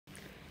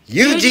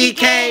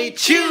UGK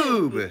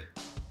Tube!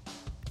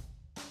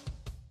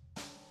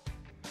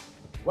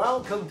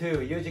 Welcome to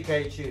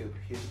UGK Tube.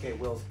 UGK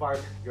will spark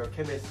your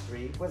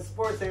chemistry with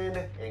sports and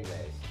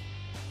English.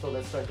 So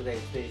let's start today.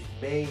 Today's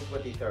May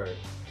 23rd.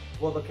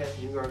 We'll look at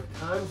New York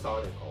Times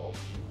article.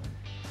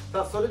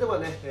 さあ、それでは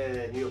ね、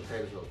ニューヨークタ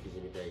イムズの記事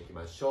見ていき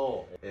まし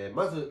ょう。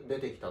まず出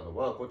てきたの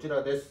はこち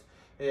らです。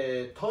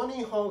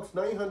Tony Hawk's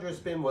 900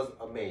 spin was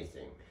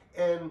amazing.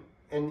 And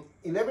an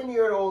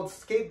 11-year-old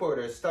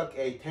skateboarder stuck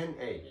a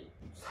 1080.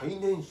 最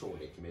年少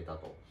で決めた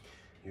と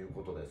いう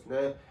ことです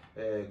ね。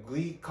グ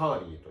イ・カ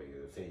ーリーと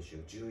いう選手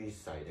11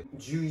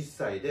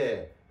歳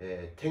で、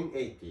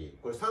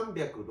1080、これ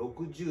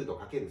360度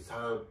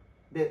 ×3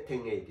 で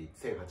1080、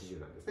1080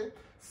なんですね。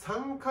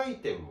3回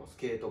転もス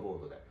ケートボ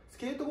ードで。ス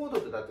ケートボー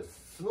ドってだって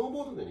スノー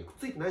ボードのようにくっ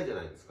ついてないじゃ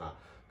ないですか。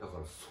だか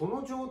らそ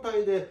の状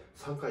態で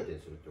3回転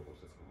するっていうこ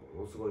とですから、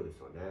ものすごいです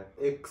よね。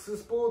X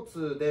スポー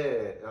ツ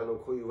で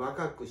こういう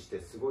若くして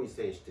すごい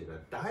選手っていうの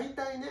は大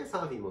体ね、サ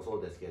ーフィンもそ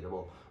うですけれど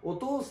も、お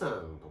父さ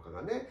んとか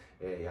がね、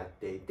やっ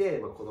ていて、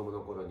子供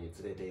の頃に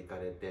連れて行か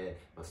れて、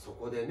そ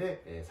こで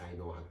ね、才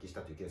能を発揮した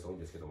というケース多いん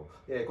ですけども、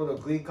この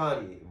グイ・カー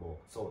リーも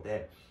そう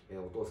で、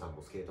お父さん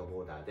もスケート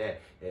ボーダー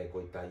で、こ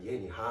ういった家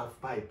にハーフ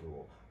パイプ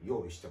を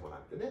用意してもら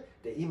ってね、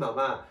で今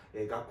は、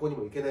学校に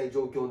も行けない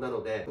状況な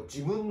ので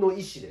自分の意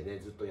思でね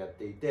ずっとやっ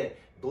ていて、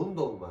どん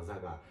どん技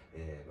が、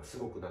す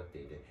ごくなって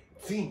いて、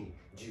ついに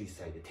11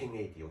歳で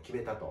1080を決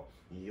めたと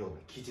いうような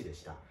記事で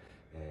した。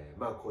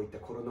こういった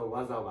心の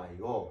災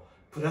いを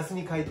プラス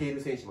に変えてい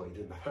る選手もい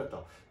るんだな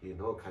という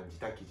のを感じ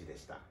た記事で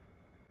した。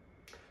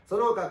そ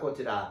の他こ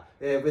ちら、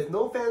With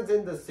no fans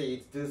in the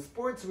seats, do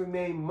sports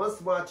remain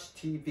must-watch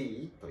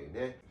TV? という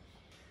ね、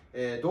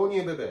導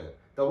入部分。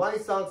The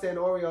White Sox and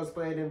Orioles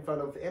played in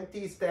front of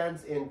empty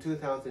stands in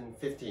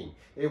 2015.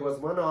 It was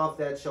one-off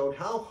that showed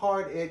how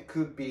hard it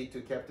could be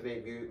to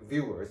captivate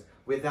viewers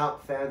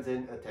without fans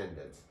in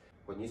attendance.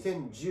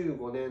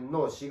 2015年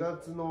の4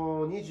月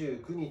の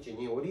29日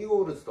にオリ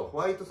オールズとホ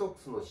ワイトソッ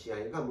クスの試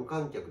合が無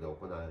観客で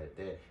行われ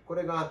て、こ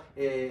れが、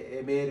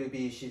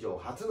MLB 史上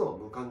初の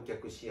無観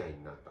客試合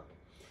になった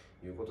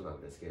ということなん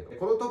ですけれども、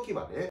この時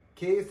はね、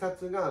警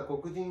察が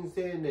黒人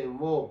青年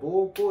を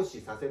暴行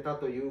死させた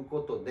というこ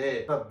と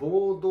で、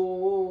暴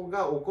動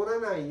が起こら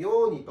ない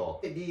ように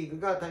とリーグ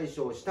が対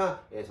処し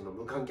た、その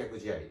無観客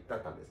試合だ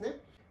ったんですね。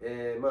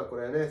こ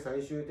れはね、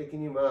最終的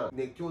には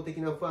熱狂的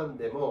なファン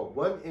でも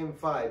 1 in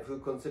 5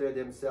 who consider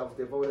themselves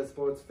devoted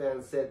sports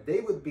fans said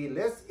they would be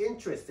less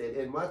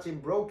interested in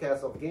watching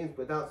broadcasts of games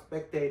without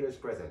spectators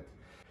present.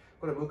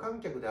 これ無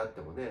観客であって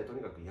もね、と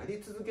にかくや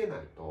り続けない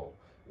と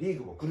リー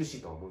グも苦し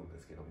いと思うんで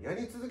すけども、や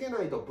り続け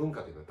ないと文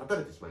化というのは断た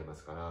れてしまいま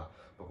すから、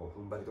こう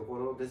踏ん張りどこ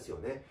ろですよ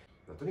ね。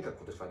とにかく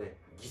今年はね、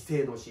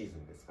犠牲のシーズ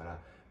ンですから、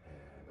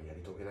や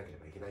り遂げなけれ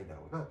ばいけないんだ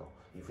ろうなと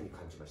いうふうに感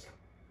じました。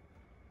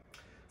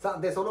さあ、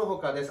で、その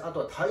他です。あと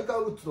はタイガ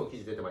ー・ウッズの記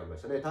事出てまいりま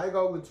したね。タイ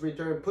ガー・ウッズ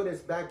return put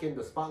us back in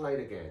the spotlight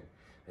again。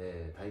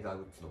タイガー・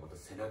ウッズのまた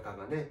背中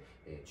がね、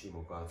注目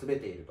を集め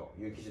ていると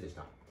いう記事でし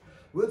た。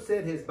Woods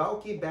said his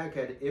bulky back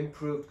had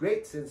improved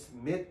great since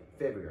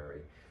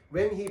mid-February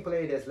when he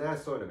played his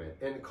last tournament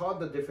and called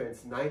the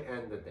difference night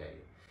and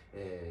day。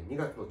2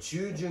月の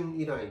中旬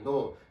以来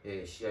の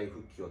試合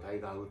復帰をタ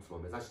イガー・ウッズも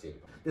目指している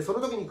と。で、そ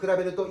の時に比べ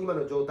ると今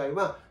の状態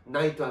は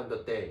ナイト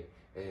&デ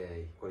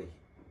イ、これ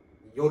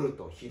夜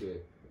と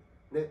昼、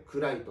ね、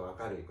暗いと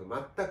明るい、こ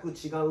れ全く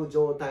違う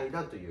状態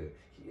だという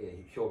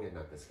表現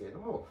なんですけれど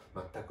も、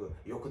全く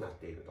良くなっ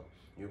ていると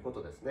いうこ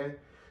とですね。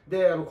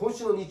で、今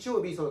週の日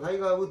曜日、そのタイ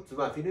ガー・ウッズ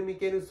はフィル・ミ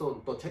ケルソ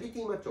ンとチャリテ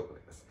ィーマッチを行い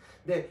ます。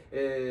で、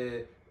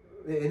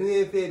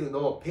NFL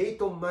のペイ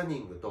トン・マニ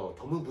ングと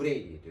トム・ブレ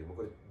イディという、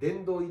これ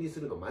殿堂入りす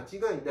るの間違い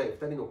ない2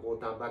人のクォー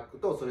ターバック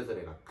とそれぞ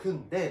れが組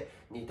んで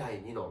2対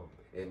2の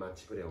マッ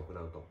チプレーを行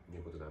うとい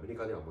うことで、アメリ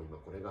カではもう今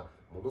これが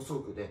ものすご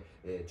くね、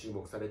注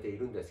目されてい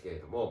るんですけれ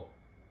ども、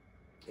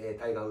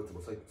タイガー・ウッズ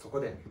もそこ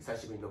で久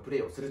しぶりのプ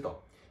レーをする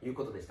という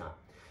ことでした。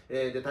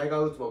で、タイ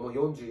ガー・ウッズももう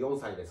44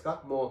歳です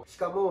か、もうし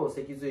かも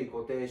脊髄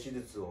固定手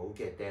術を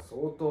受けて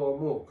相当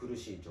もう苦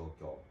しい状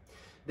況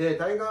で、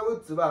タイガー・ウ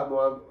ッズは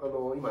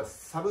もう今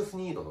サブス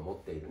ニードの持っ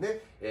ているね、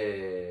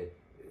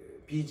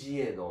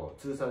PGA の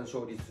通算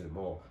勝利数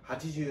も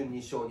82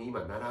勝に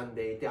今並ん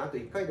でいて、あと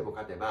1回でも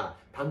勝てば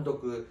単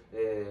独、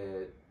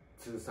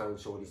通算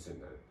勝利数に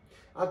なる。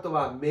あと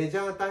はメジ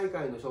ャー大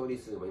会の勝利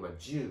数も今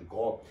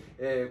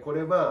15、こ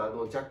れは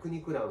ジャック・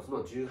ニクラウス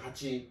の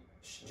18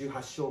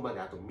勝まで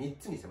あと3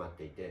つに迫っ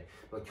ていて、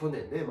去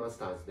年ねマス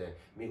ターズで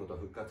見事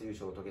復活優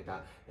勝を遂げ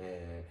た、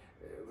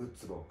ウッ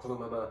ズもこの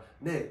まま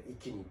ね一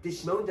気にいって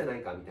しまうんじゃな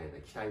いかみたいな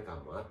期待感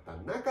もあった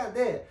中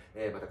で、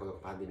またこの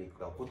パンデミック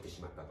が起こって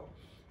しまったと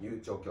いう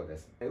状況で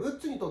す。ウッ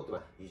ズにとって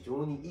は非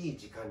常にいい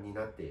時間に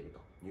なっている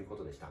というこ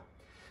とでした。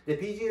で、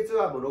PGA ツ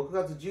アーも6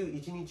月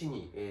11日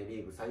に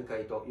リーグ再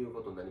開という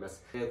ことになりま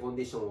す。コン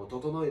ディションを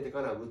整えてか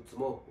らウッズ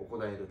も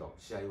行えると、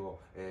試合を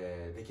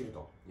できる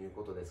という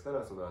ことですか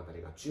ら、そのあた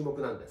りが注目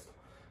なんです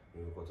い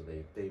うことで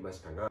言っていま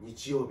したが、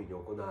日曜日に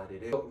行われ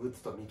るウッ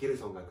ズとミケル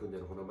ソンが組んで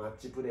のこのマッ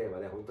チプレーは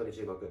ね、本当に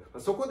注目。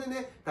そこで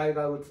ね、タイ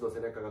ガー・ウッズの背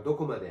中がど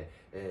こまで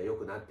良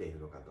くなっている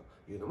のかと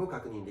いうのも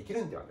確認でき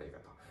るんではないか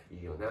とい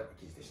うような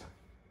記事でした。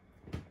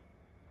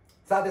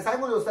さて、最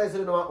後にお伝えす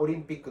るのはオリ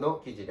ンピック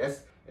の記事で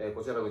す。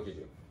こちらの記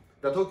事。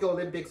The Tokyo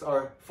Olympics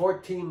are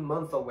 14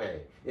 months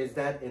away. Is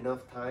that enough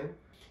time?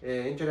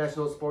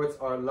 International sports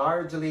are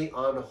largely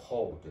on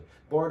hold.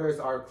 Borders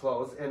are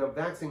closed and a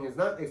vaccine is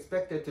not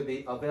expected to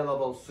be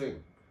available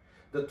soon.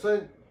 The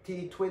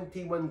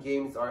 2021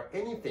 games are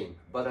anything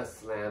but a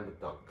slam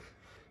dunk.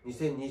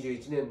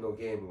 2021年の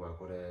ゲームは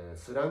これ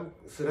スラ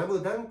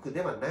ムダンク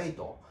ではない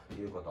と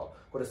いうこと。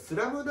これス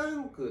ラムダ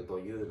ンクと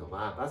いうの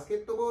はバスケ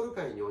ットボール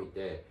界におい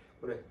て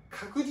これ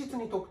確実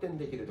に得点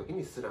できるとき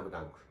にスラムダ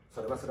ンク。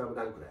それはスラム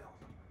ダンクだよ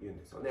と言うん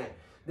ですよね。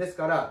です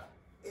から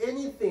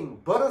anything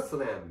but a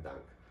slam dunk。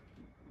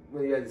い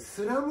わゆる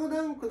スラム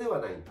ダンクでは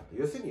ないんだと、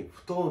要するに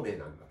不透明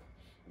なんだ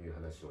という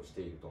話をし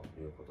ていると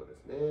いうことで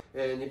す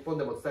ね。日本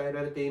でも伝え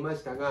られていま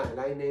したが、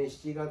来年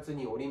7月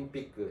にオリンピ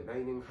ック、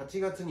来年8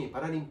月に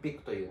パラリンピッ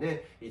クという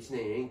ね、1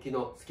年延期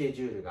のスケ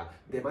ジュールが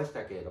出まし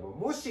たけれども、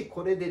もし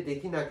これでで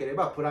きなけれ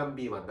ばプラン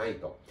B はない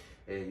と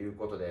いう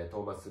ことで、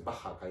トーマス・バッ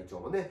ハ会長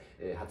もね、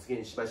発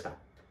言しました。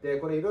で、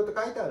これいろいろと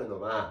書いてある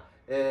のは、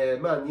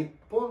日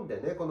本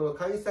でね、この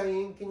開催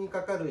延期に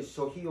かかる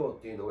諸費用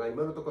っていうのが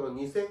今のところ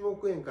2000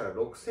億円から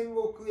6000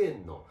億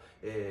円の、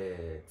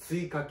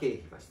追加経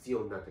費が必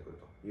要になってくる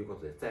というこ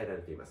とで伝えら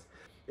れています。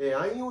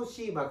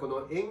IOC はこ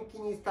の延期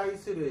に対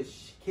する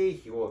経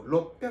費を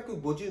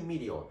650ミ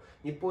リオン、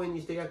日本円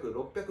にして約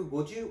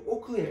650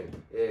億円、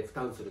負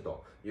担する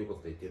というこ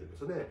とで言っているんで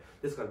すよね。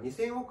ですから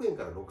2000億円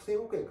から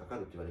6000億円かか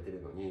るって言われてい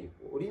るのに、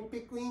オリンピ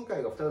ック委員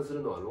会が負担す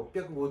るのは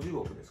650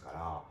億ですか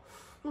ら、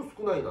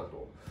少ないな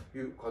とい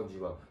う感じ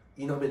は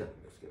否めないんで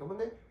すけども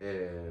ね、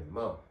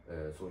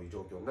そういう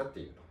状況になって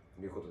いる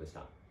ということでし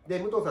た。で、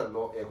武藤さん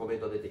のコメン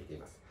ト出てきてい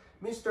ます。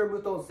Mr.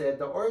 Muto said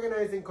the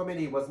organizing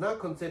committee was not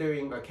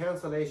considering a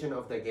cancellation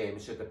of the game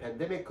should the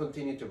pandemic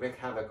continue to wreak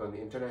havoc on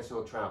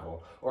international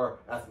travel or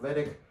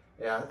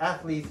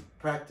athletes'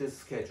 practice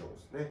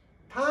schedules. ね、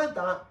た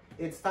だ、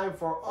it's time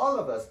for all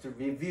of us to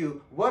review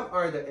what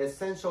are the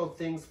essential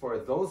things for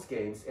those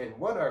games and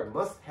what are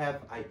must-have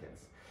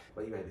items.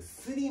 いわゆる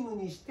スリム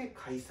にして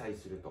開催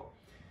すると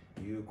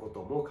いうこ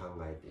とも考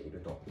えている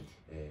と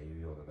い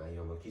うような内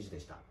容の記事で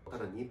した。た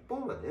だ日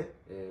本はね、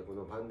こ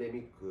のパンデ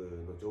ミッ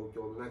クの状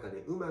況の中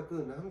でうまく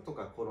なんと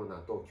かコロナ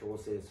と共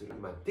生する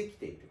今でき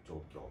ている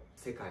状況、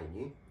世界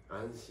に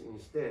安心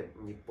して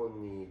日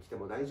本に来て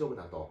も大丈夫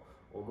だと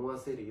思わ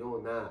せるよ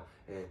うな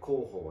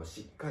広報を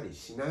しっかり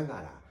しな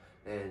がら、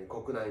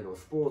国内の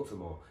スポーツ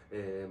も、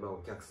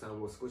お客さ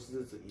んを少し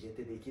ずつ入れ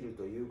てできる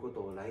というこ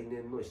とを来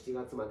年の7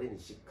月までに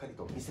しっかり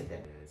と見せ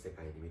て、世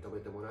界に認め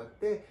てもらっ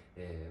て、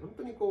本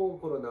当にコ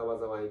ロナ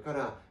災いか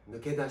ら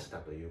抜け出した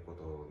というこ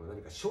との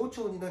何か象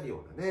徴になる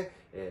ようなね、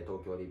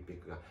東京オリンピ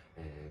ックが、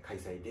開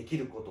催でき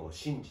ることを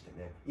信じて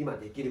ね、今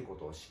できるこ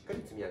とをしっか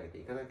り積み上げて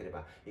いかなけれ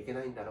ばいけ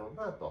ないんだろう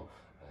なと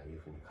いう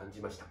ふうに感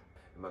じました。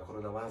コ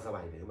ロナ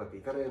災いでうまく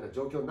いかないような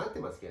状況になって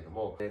ますけれど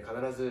も、必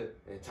ず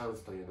チャン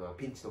スというのは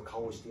ピンチの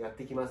顔をしてやっ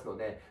てきますの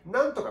で、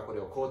なんとかこれ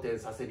を好転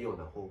させるよう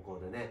な方向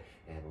でね、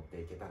持って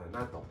いけたら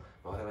なと、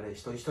我々一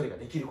人一人が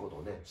できること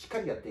をね、しっか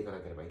りやっていかな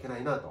ければいけな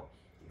いなと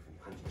いうふうに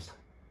感じました。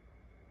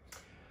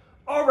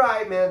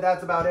Alright, man,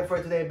 that's about it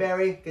for today.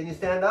 Barry, can you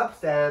stand up?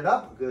 Stand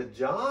up. Good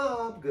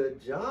job. Good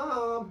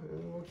job.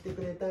 来て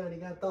くれてあり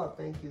がとう。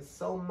Thank you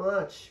so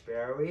much,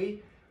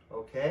 Barry.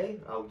 Okay,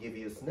 I'll give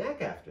you a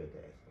snack after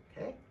this.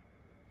 Okay?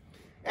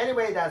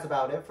 Anyway, that's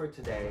about it for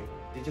today.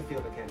 Did you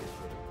feel the chemistry?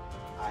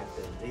 I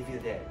believe you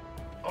did.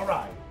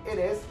 Alright, it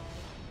is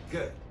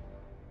good.